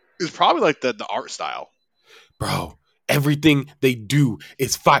is probably like the art style. Bro, everything they do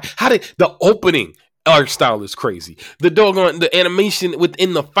is fire. How did the opening art style is crazy. The doggone the animation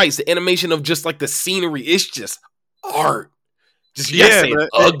within the fights, the animation of just like the scenery, it's just art. Just you gotta Yeah, say it man,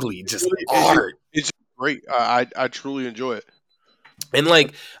 ugly, just art. it's great. I truly enjoy it. And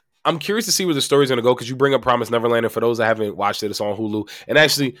like, I'm curious to see where the story's gonna go because you bring up Promise Neverland, and for those that haven't watched it, it's on Hulu. And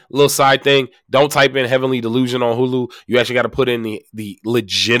actually, a little side thing: don't type in Heavenly Delusion on Hulu. You actually got to put in the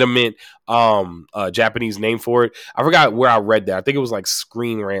legitimate Japanese name for it. I forgot where I read that. I think it was like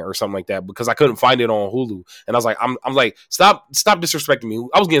Screen Rant or something like that because I couldn't find it on Hulu. And I was like, I'm like, stop disrespecting me.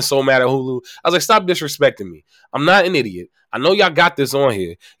 I was getting so mad at Hulu. I was like, stop disrespecting me. I'm not an idiot. I know y'all got this on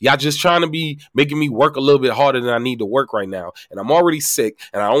here. Y'all just trying to be making me work a little bit harder than I need to work right now. And I'm already sick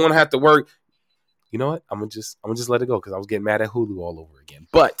and I don't want to have to work. You know what? I'm gonna just let it go because I was getting mad at Hulu all over again.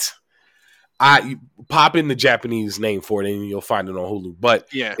 But I pop in the Japanese name for it and you'll find it on Hulu. But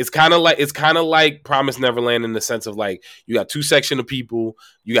Yeah, it's kind of like Promise Neverland in the sense of like you got two section of people.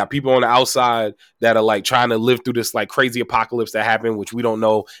 You got people on the outside that are like trying to live through this like crazy apocalypse that happened, which we don't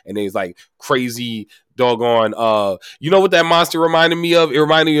know, and there's like crazy doggone you know what that monster reminded me of? It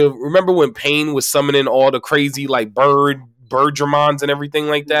reminded me of, remember when Pain was summoning all the crazy like bird dramons and everything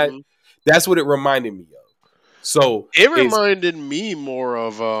like that? hmm That's what it reminded me of. So it it's reminded me more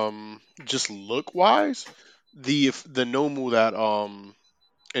of just look wise the Nomu that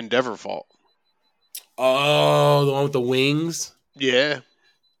Endeavor fought. oh the one with the wings. Yeah,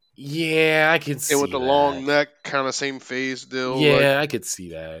 Yeah, I could and with see the that. long neck, kind of same face still. Like, Yeah, I could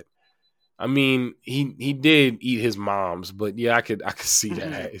see that. I mean, he did eat his mom's, but yeah, I could see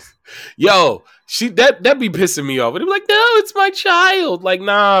that. Yo, that be pissing me off. And be like, no, it's my child. Like,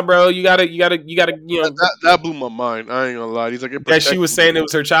 nah, bro, you gotta, that blew my mind. I ain't gonna lie. He's like, it that she protects was me. saying it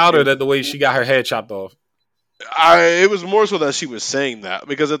was her child, or that the way she got her head chopped off. It was more so that she was saying that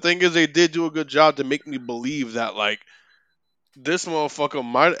because the thing is, they did do a good job to make me believe that like this motherfucker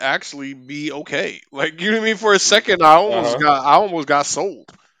might actually be okay. Like, you know what I mean? For a second, Uh I almost got sold.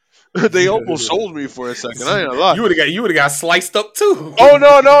 They almost huh. sold me for a second. I ain't gonna lie. You would have got sliced up too. Oh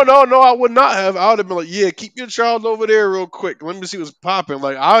no! I would not have. I would have been like, yeah, keep your child over there real quick. Let me see what's popping.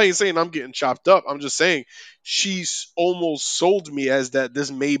 Like, I ain't saying I'm getting chopped up. I'm just saying she's almost sold me as that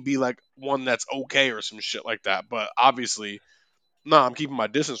this may be like one that's okay or some shit like that. But obviously, nah, I'm keeping my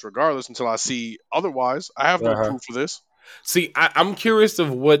distance regardless until I see otherwise. I have no Uh huh. proof of this. See, I'm curious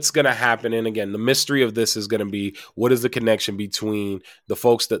of what's going to happen. And again, the mystery of this is going to be what is the connection between the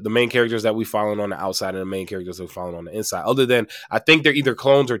folks that the main characters that we follow on the outside and the main characters that we follow on the inside. Other than I think they're either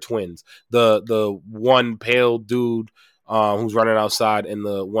clones or twins. The one pale dude who's running outside and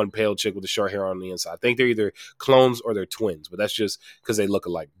the one pale chick with the short hair on the inside. I think they're either clones or they're twins, but that's just because they look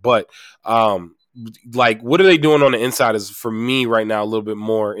alike. But like what are they doing on the inside is for me right now a little bit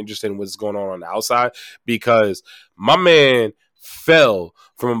more interested in what's going on the outside because my man fell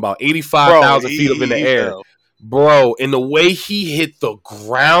from about Bro, 85,000 feet up in the he air, fell. bro, and the way he hit the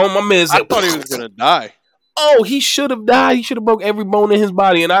ground, my man I said thought he was gonna die. oh, he should have died. He should have broke every bone in his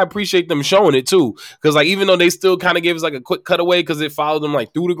body. And I appreciate them showing it too. Because like even though they still kind of gave us like a quick cutaway because it followed them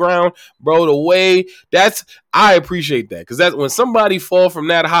like through the ground, bro, the way I appreciate that. Because that's when somebody fall from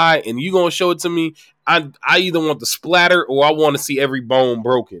that high and you gonna show it to me, I either want the splatter or I want to see every bone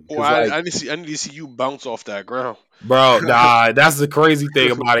broken. Or Because like I need to see you bounce off that ground. bro, nah, that's the crazy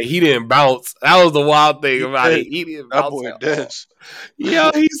thing about it. He didn't bounce. That was the wild thing He about did. it. He didn't That bounce boy at all. dense.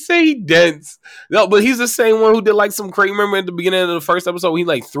 Yo, he say he dense. No, but he's the same one who did like some crazy. Remember at the beginning of the first episode, he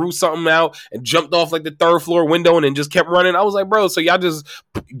like threw something out and jumped off like the third floor window and then just kept running. I was like, bro, so y'all just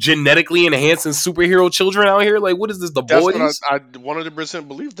genetically enhancing superhero children out here? Like, what is this? The That's what boys? I 100%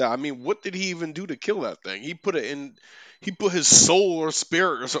 believe that. I mean, what did he even do to kill that thing? He put his soul or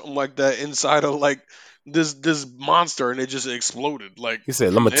spirit or something like that inside of like this monster, and it just exploded like He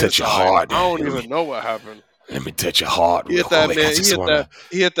said, "Let from me the touch your inside. heart. I don't even know what happened. Let me touch your heart He real hit that quick. I man. just wanna."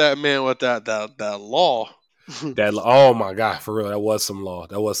 He hit that man with that law. That oh my god, for real, that was some law.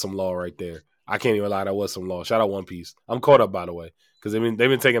 That was some law right there. I can't even lie, that was some law. Shout out One Piece. I'm caught up by the way because they've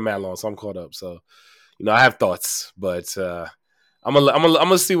been taking mad long, so I'm caught up. So I have thoughts, but I'm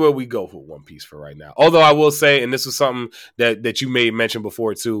gonna see where we go with One Piece for right now. Although I will say, and this was something that you may mention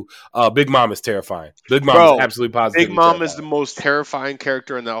before too. Big Mom is terrifying. Big Mom is Bro, absolutely Big positively Mom is the terrifying. most terrifying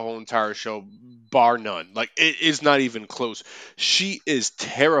character in that whole entire show, bar none. Like, it is not even close. She is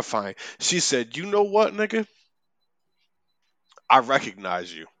terrifying. She said, "You know what, nigga? I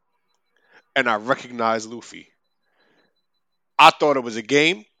recognize you, and I recognize Luffy. I thought it was a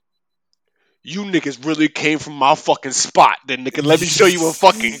game. You niggas really came from my fucking spot. Then, nigga, let me show you what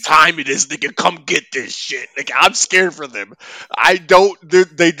fucking time it is, nigga. Come get this shit, nigga. I'm scared for them. I don't.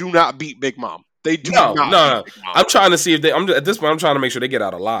 They do not beat Big Mom. They do No, no, not beat no. Big Mom. I'm trying to see if they. At this point. I'm trying to make sure they get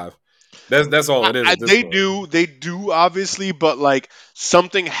out alive. That's all it is at this point. They do, obviously, but like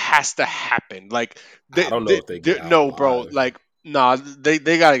something has to happen. Like, I don't know if they get out no, bro. alive. Like, nah, they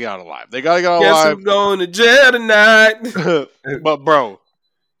gotta get out alive. They gotta get out Guess alive. who's going to jail tonight? But, bro,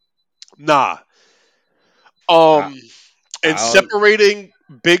 nah. I, Um, and I don't, separating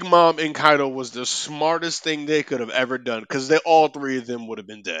Big Mom and Kaido was the smartest thing they could have ever done because they all three of them would have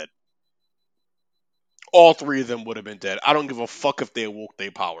been dead. All three of them would have been dead. I don't give a fuck if they awoke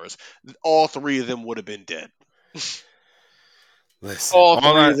their powers. All three of them would have been dead. listen. All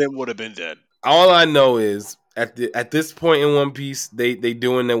three of them would have been dead. All I know is at this point in One Piece, they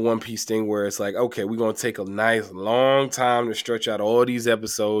doing that One Piece thing where it's like, okay, we're gonna take a nice long time to stretch out all these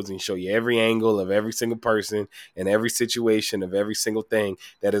episodes and show you every angle of every single person and every situation of every single thing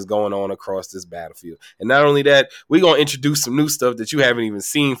that is going on across this battlefield. And not only that, we're gonna introduce some new stuff that you haven't even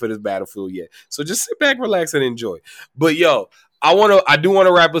seen for this battlefield yet. So just sit back, relax, and enjoy. But yo, I do want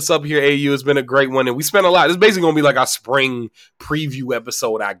to wrap us up here, AU. It's been a great one, and we spent a lot. It's basically gonna be like our spring preview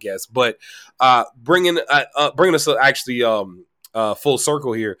episode, I guess. But bringing us actually full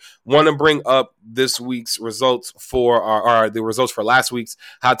circle here. Want to bring up this week's results for the results for last week's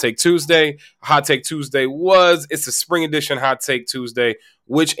Hot Take Tuesday. Hot Take Tuesday it's a spring edition Hot Take Tuesday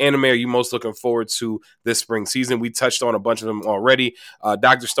which anime are you most looking forward to this spring season? We touched on a bunch of them already.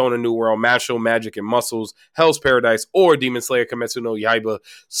 Dr. Stone, A New World, Mashle, Magic and Muscles, Hell's Paradise, or Demon Slayer Kimetsu no Yaiba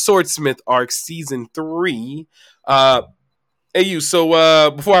Swordsmith Arc Season 3. So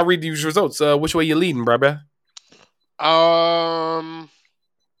before I read these results, which way you leading, bruh?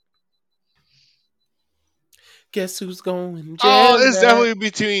 Guess who's going? It's definitely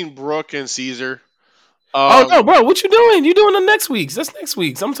between Brooke and Caesar. Oh no, bro! What you doing? You doing the next week's? That's next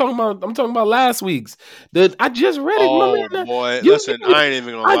week's. I'm talking about last week's. I just read it. Oh boy! Listen, I ain't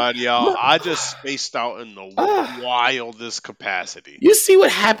even gonna lie to y'all. I just spaced out in the wildest capacity. You see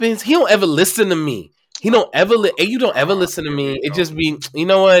what happens? He don't ever listen to me. You don't ever listen to me. It just be, you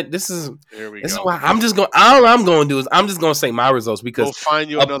know what? This is why I'm just going. All I'm going to do is I'm just going to say my results because we'll find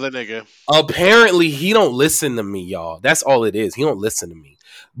you another nigga. Apparently, he don't listen to me, y'all. That's all it is. He don't listen to me.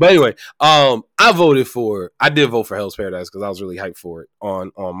 But anyway, I did vote for Hell's Paradise because I was really hyped for it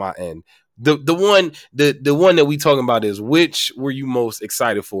on my end. The one that we talking about is, which were you most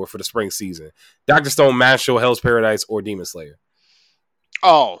excited for the spring season? Dr. Stone, Mashle, Hell's Paradise, or Demon Slayer?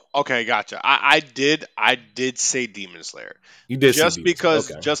 Oh, okay, gotcha. I did say Demon Slayer. You did just because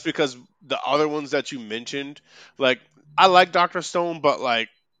the other ones that you mentioned, like I like Dr. Stone, but like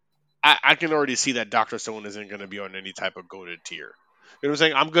I can already see that Dr. Stone isn't going to be on any type of goated tier. You know what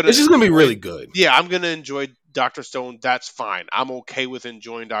I'm saying? It's just going to be really good. Yeah, I'm going to enjoy Dr. Stone. That's fine. I'm okay with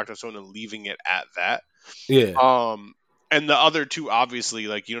enjoying Dr. Stone and leaving it at that. Yeah. And the other two, obviously,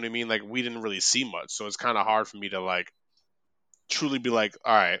 like, you know what I mean? Like, we didn't really see much, so it's kind of hard for me to like truly be like,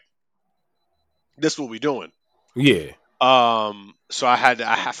 all right, this is what we doing. Yeah. So I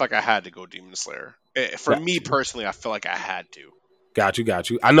feel like I had to go Demon Slayer. For me personally, I feel like I had to. Got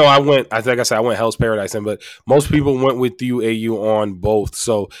you. I know I went Hell's Paradise in, but most people went with you, AU, on both.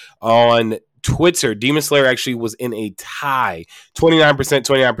 So on Twitter, Demon Slayer actually was in a tie.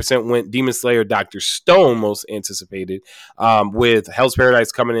 29% went Demon Slayer, Dr. Stone most anticipated, with Hell's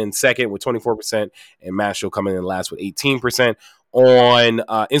Paradise coming in second with 24% and Mashle coming in last with 18%. On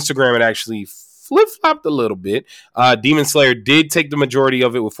Instagram, it actually flip-flopped a little bit. Demon Slayer did take the majority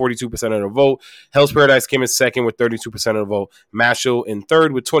of it with 42% of the vote. Hell's Paradise came in second with 32% of the vote. Mashle in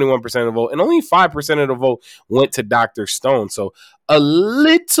third with 21% of the vote. And only 5% of the vote went to Dr. Stone. So a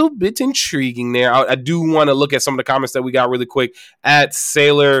little bit intriguing there. I do want to look at some of the comments that we got really quick at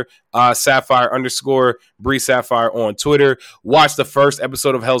Sailor Sapphire _ Bree Sapphire on Twitter. Watch the first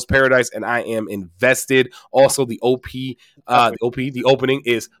episode of Hell's Paradise and I am invested. Also, the opening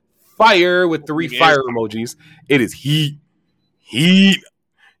is fire with 3 fire emojis. It is heat,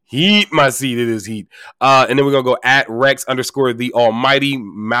 my seed. It is heat. And then we're gonna go at Rex _ the Almighty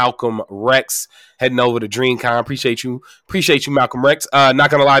Malcolm Rex heading over to DreamCon. Appreciate you, Malcolm Rex. Not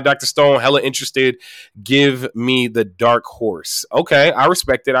gonna lie, Dr. Stone, hella interested. Give me the dark horse. Okay, I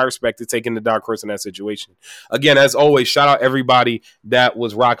respect it. Taking the dark horse in that situation. Again, as always, shout out everybody that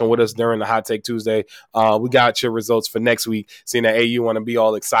was rocking with us during the Hot Take Tuesday. We got your results for next week. Seeing that AU want to be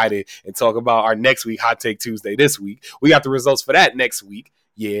all excited and talk about our next week Hot Take Tuesday this week. We got the results for that next week.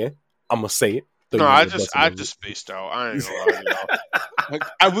 Yeah, I'm gonna say it. No, I just spaced out. I ain't gonna lie.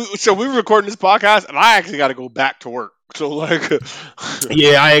 So we were recording this podcast, and I actually got to go back to work. So like,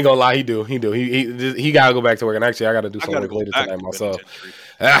 yeah, I ain't gonna lie. He gotta go back to work, and actually, I gotta do some work later tonight myself.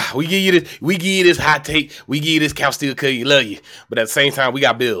 We give you this hot take. We give you this couch steel because you love you, but at the same time, we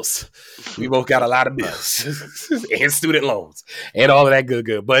got bills. We both got a lot of bills and student loans and all of that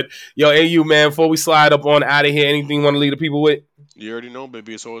good. But yo, AU man, before we slide up on out of here, anything you want to leave the people with? You already know,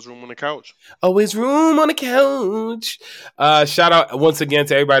 baby. It's always room on the couch. Always room on the couch. Shout out once again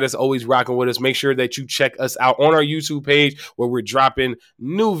to everybody that's always rocking with us. Make sure that you check us out on our YouTube page where we're dropping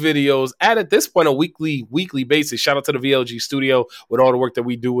new videos at this point a weekly basis. Shout out to the VLG studio with all the work that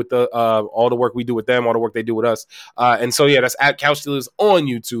we do with all the work we do with them, all the work they do with us. And so yeah, that's at Couch Stealers on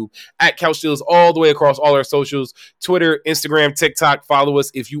YouTube, at Couch Stealers all the way across all our socials, Twitter, Instagram, TikTok. Follow us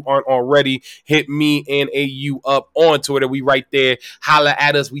if you aren't already. Hit me and AU up on Twitter. We right there. Holla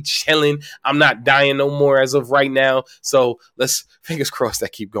at us. We chilling. I'm not dying no more as of right now. So let's fingers crossed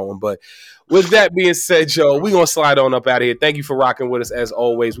that keep going. But with that being said, Joe, we're going to slide on up out of here. Thank you for rocking with us as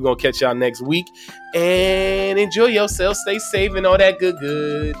always. We're going to catch y'all next week. And enjoy yourself. Stay safe and all that good.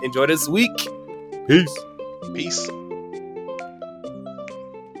 Enjoy this week. Peace.